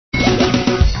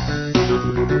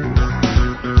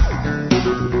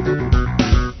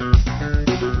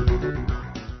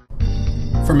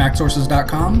For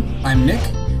MacSources.com, I'm Nick,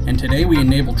 and today we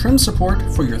enable trim support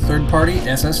for your third-party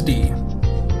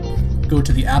SSD. Go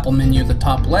to the Apple menu at the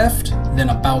top left, then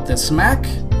About This Mac.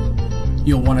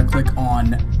 You'll want to click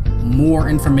on More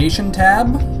Information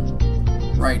tab,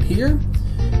 right here.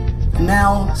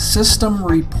 Now, System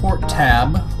Report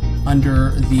tab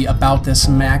under the About This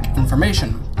Mac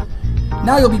information.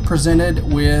 Now you'll be presented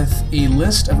with a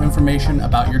list of information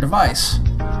about your device.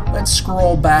 Let's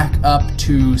scroll back up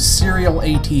to Serial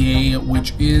ATA,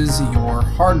 which is your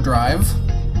hard drive.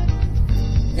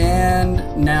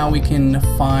 And now we can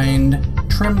find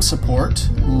trim support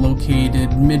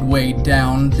located midway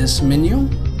down this menu.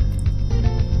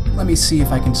 Let me see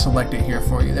if I can select it here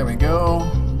for you. There we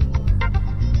go.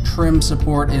 Trim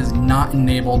support is not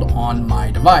enabled on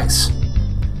my device.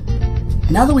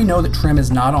 Now that we know that trim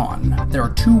is not on, there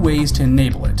are two ways to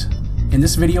enable it. In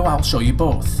this video, I'll show you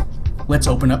both. Let's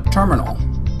open up Terminal.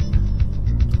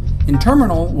 In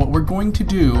Terminal, what we're going to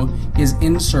do is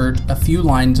insert a few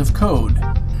lines of code.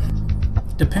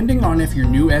 Depending on if your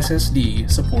new SSD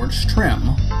supports trim,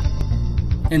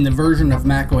 in the version of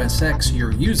Mac OSX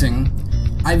you're using,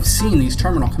 I've seen these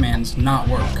terminal commands not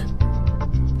work.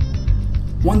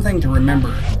 One thing to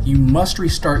remember, you must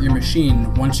restart your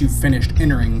machine once you've finished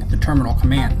entering the terminal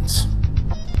commands.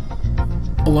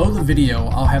 Below the video,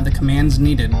 I'll have the commands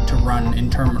needed to run in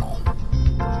Terminal.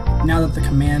 Now that the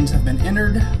commands have been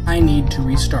entered, I need to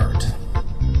restart.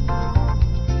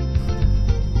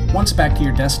 Once back to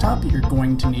your desktop, you're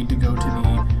going to need to go to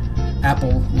the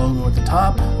Apple logo at the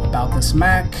top, About This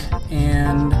Mac,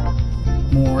 and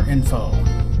More Info.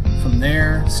 From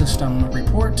there, System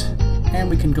Report, and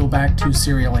we can go back to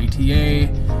Serial ATA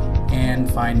and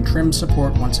find trim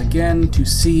support once again to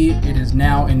see it is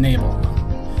now enabled.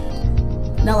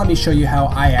 Now let me show you how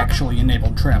I actually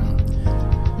enabled trim.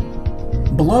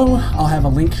 Below, I'll have a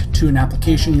link to an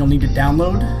application you'll need to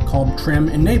download called Trim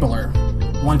Enabler.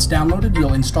 Once downloaded,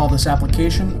 you'll install this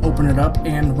application, open it up,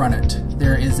 and run it.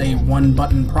 There is a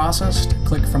one-button process to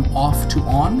click from off to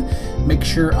on. Make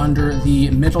sure under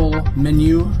the middle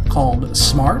menu called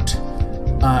Smart,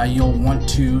 you'll want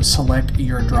to select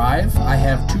your drive. I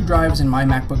have two drives in my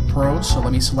MacBook Pro, so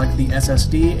let me select the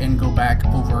SSD and go back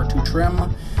over to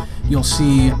trim. You'll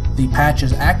see the patch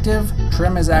is active,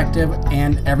 trim is active,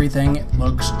 and everything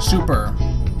looks super.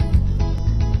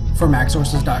 For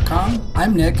MacSources.com,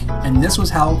 I'm Nick, and this was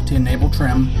how to enable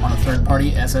trim on a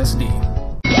third-party SSD.